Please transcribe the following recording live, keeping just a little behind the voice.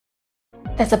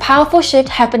There's a powerful shift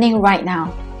happening right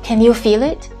now. Can you feel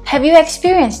it? Have you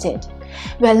experienced it?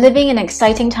 We're living in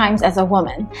exciting times as a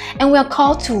woman, and we're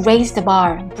called to raise the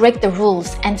bar, break the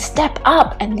rules, and step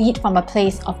up and lead from a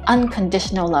place of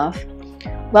unconditional love.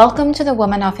 Welcome to the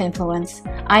Woman of Influence.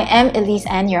 I am Elise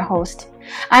Ann, your host.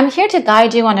 I'm here to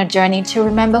guide you on a journey to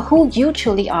remember who you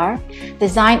truly are,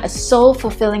 design a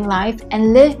soul-fulfilling life,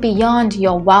 and live beyond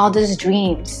your wildest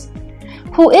dreams.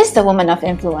 Who is the Woman of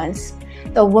Influence?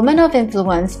 The Woman of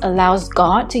Influence allows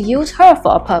God to use her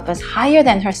for a purpose higher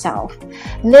than herself,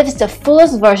 lives the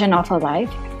fullest version of her life,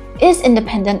 is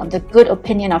independent of the good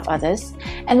opinion of others,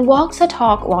 and walks her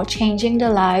talk while changing the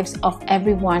lives of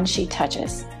everyone she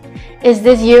touches. Is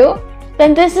this you?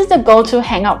 Then this is the go-to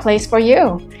hangout place for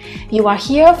you. You are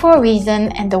here for a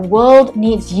reason, and the world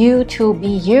needs you to be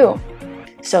you.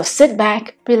 So sit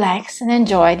back, relax, and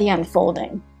enjoy the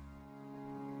unfolding.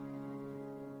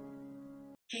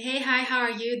 Hey, hi, how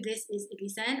are you? This is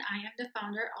Elise Ann. I am the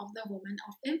founder of the Woman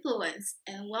of Influence,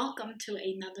 and welcome to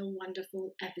another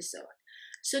wonderful episode.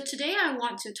 So today I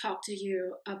want to talk to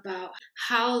you about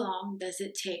how long does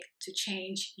it take to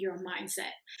change your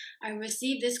mindset. I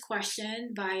received this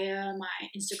question via my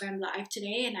Instagram live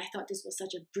today, and I thought this was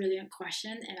such a brilliant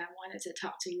question, and I wanted to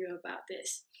talk to you about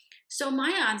this. So my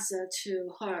answer to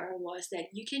her was that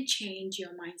you can change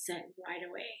your mindset right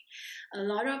away. A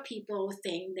lot of people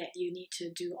think that you need to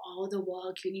do all the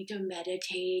work, you need to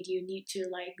meditate, you need to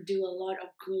do a lot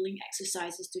of grueling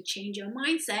exercises to change your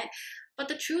mindset. But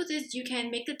the truth is you can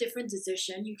make a different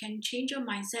decision. You can change your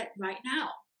mindset right now.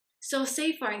 So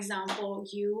say, for example,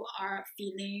 you are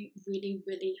feeling really,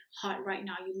 really hot right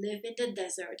now. You live in the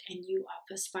desert and you are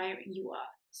perspiring. You are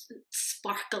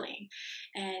sparkling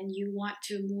and you want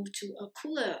to move to a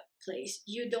cooler place.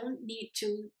 You don't need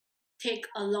to take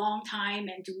a long time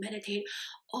and to meditate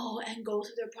and go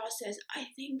through the process. I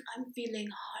think I'm feeling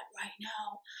hot right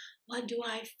now. What do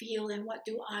I feel and what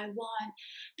do I want?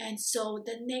 And so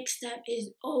the next step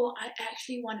is, I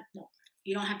actually want. No,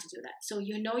 you don't have to do that. So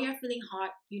you know you're feeling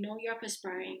hot, you know you're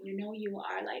perspiring, you know you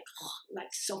are like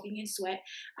soaking in sweat.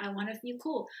 I want to feel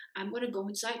cool. I'm going to go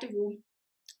inside the room,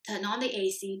 turn on the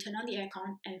AC, turn on the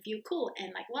aircon, and feel cool.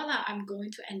 And voila, I'm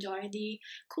going to enjoy the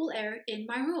cool air in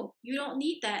my room. You don't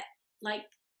need that,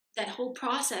 that whole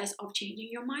process of changing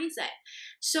your mindset.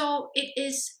 So it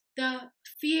is the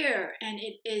fear, and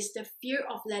it is the fear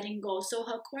of letting go. So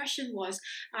her question was,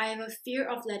 I have a fear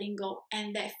of letting go,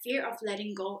 and that fear of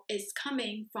letting go is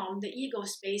coming from the ego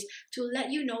space to let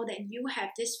you know that you have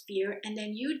this fear, and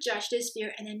then you judge this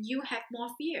fear, and then you have more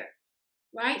fear.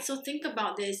 Right? So think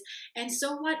about this. And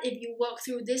so what if you work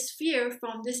through this fear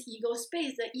from this ego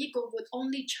space? The ego would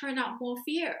only churn out more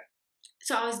fear.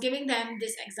 So I was giving them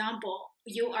this example.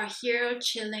 You are here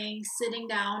chilling, sitting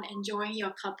down, enjoying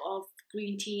your cup of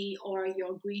green tea or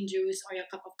your green juice or your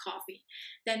cup of coffee.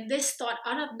 Then this thought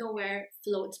out of nowhere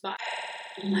floats by.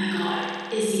 Oh my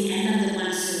God, it's the end of the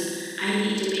month soon. I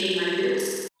need to pay my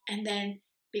bills. And then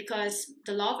because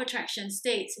the law of attraction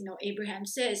states, Abraham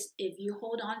says, if you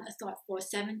hold on a thought for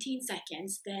 17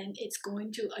 seconds, then it's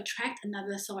going to attract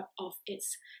another thought of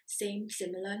its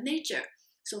similar nature.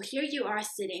 So here you are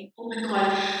sitting, oh my God, I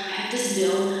have this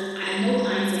bill, I have no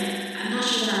clients yet, I'm not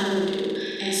sure what I'm going to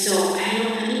do. And so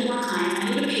I need more clients, I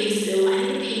need to pay this bill, I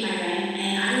need to pay my rent,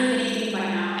 and I don't have anything right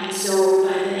now. And so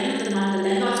by the end of the month, the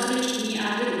landlord's going to kick me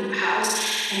out of the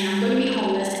house, and I'm going to be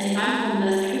homeless. And if I'm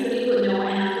homeless, everybody would know,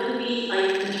 and I'm going to be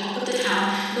the talk of the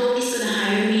town. Nobody's going to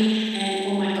hire me,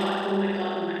 and oh my God, oh my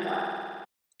God, oh my God.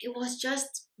 It was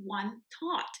just one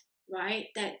thought, right,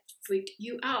 that freaked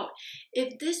you out.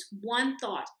 If this one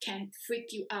thought can freak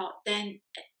you out, then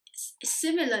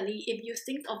similarly, if you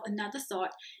think of another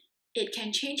thought, it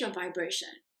can change your vibration,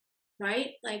 right?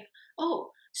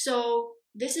 So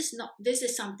this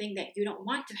is something that you don't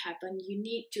want to happen. You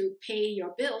need to pay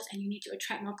your bills and you need to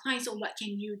attract more clients. So what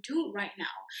can you do right now?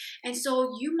 And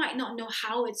so you might not know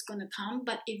how it's going to come,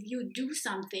 but if you do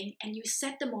something and you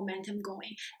set the momentum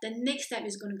going, the next step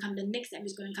is going to come, the next step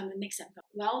is going to come, the next step.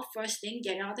 Well, first thing,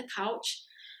 get out of the couch,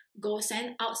 go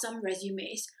send out some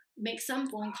resumes, make some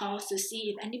phone calls to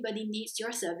see if anybody needs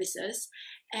your services,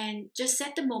 and just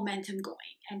set the momentum going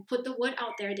and put the word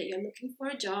out there that you're looking for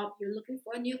a job, you're looking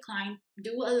for a new client.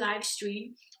 Do a live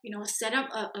stream, set up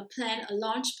a plan, a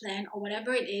launch plan, or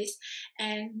whatever it is,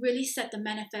 and really set the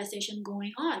manifestation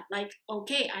going on.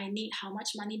 Okay, I need how much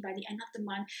money by the end of the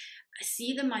month. I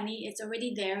see the money, it's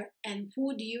already there, and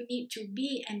who do you need to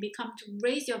be and become to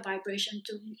raise your vibration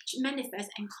to manifest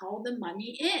and call the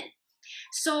money in?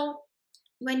 So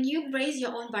when you raise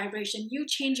your own vibration, you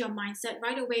change your mindset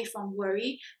right away from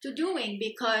worry to doing,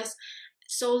 because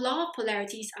So law of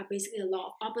polarities are basically a law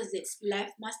of opposites.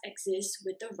 Left must exist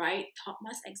with the right, top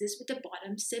must exist with the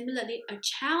bottom. Similarly, a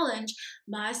challenge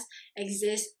must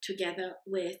exist together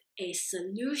with a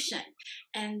solution.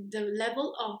 And the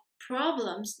level of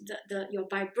problems, your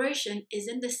vibration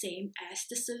isn't the same as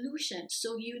the solution.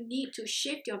 So you need to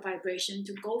shift your vibration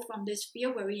to go from this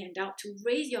fear, worry, and doubt to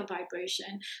raise your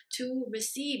vibration to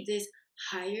receive this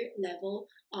higher level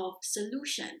of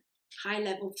solution. High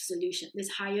level of solution,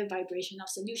 this higher vibration of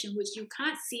solution, which you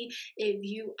can't see if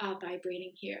you are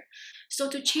vibrating here. So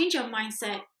to change your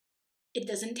mindset, it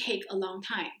doesn't take a long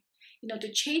time.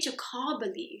 To change a core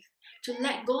belief, to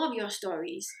let go of your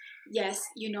stories. Yes,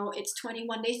 it's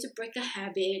 21 days to break a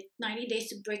habit, 90 days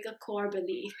to break a core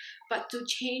belief, but to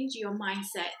change your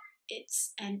mindset,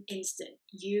 it's an instant.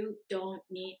 You don't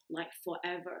need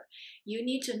forever. You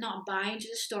need to not buy into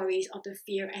the stories of the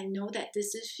fear and know that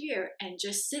this is fear, and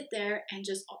just sit there and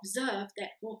just observe that,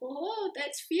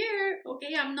 that's fear.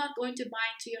 Okay, I'm not going to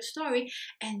buy into your story,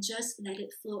 and just let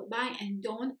it float by and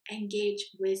don't engage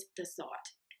with the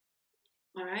thought.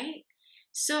 All right?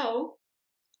 So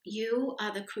you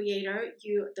are the creator.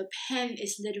 The pen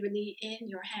is literally in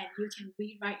your hand. You can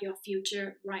rewrite your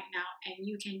future right now, and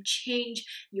you can change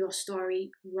your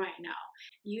story right now.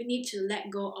 You need to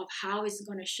let go of how it's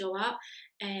going to show up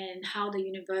and how the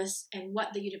universe and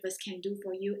what the universe can do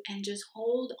for you, and just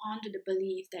hold on to the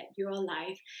belief that your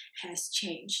life has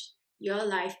changed. Your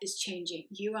life is changing.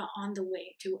 You are on the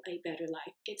way to a better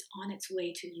life. It's on its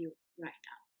way to you right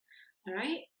now. All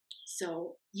right?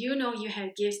 So you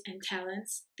have gifts and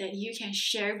talents that you can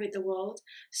share with the world.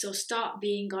 So stop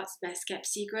being God's best kept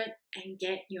secret and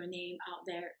get your name out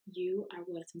there. You are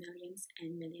worth millions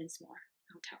and millions more.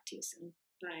 I'll talk to you soon.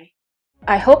 Bye.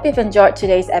 I hope you've enjoyed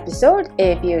today's episode.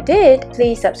 If you did,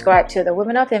 please subscribe to the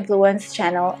Women of Influence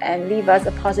channel and leave us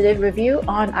a positive review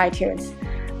on iTunes.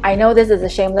 I know this is a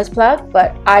shameless plug,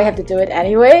 but I have to do it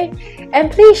anyway. And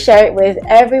please share it with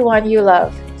everyone you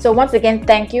love. So once again,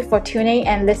 thank you for tuning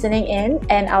and listening in,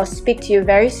 and I'll speak to you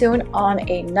very soon on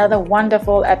another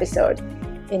wonderful episode.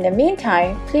 In the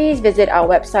meantime, please visit our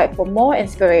website for more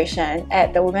inspiration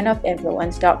at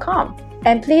thewomenofinfluence.com.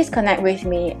 And please connect with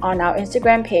me on our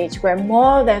Instagram page, where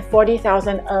more than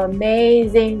 40,000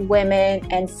 amazing women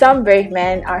and some brave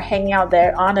men are hanging out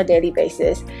there on a daily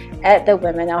basis at the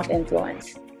Women of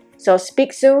Influence. So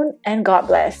speak soon and God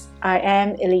bless. I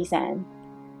am Elisan.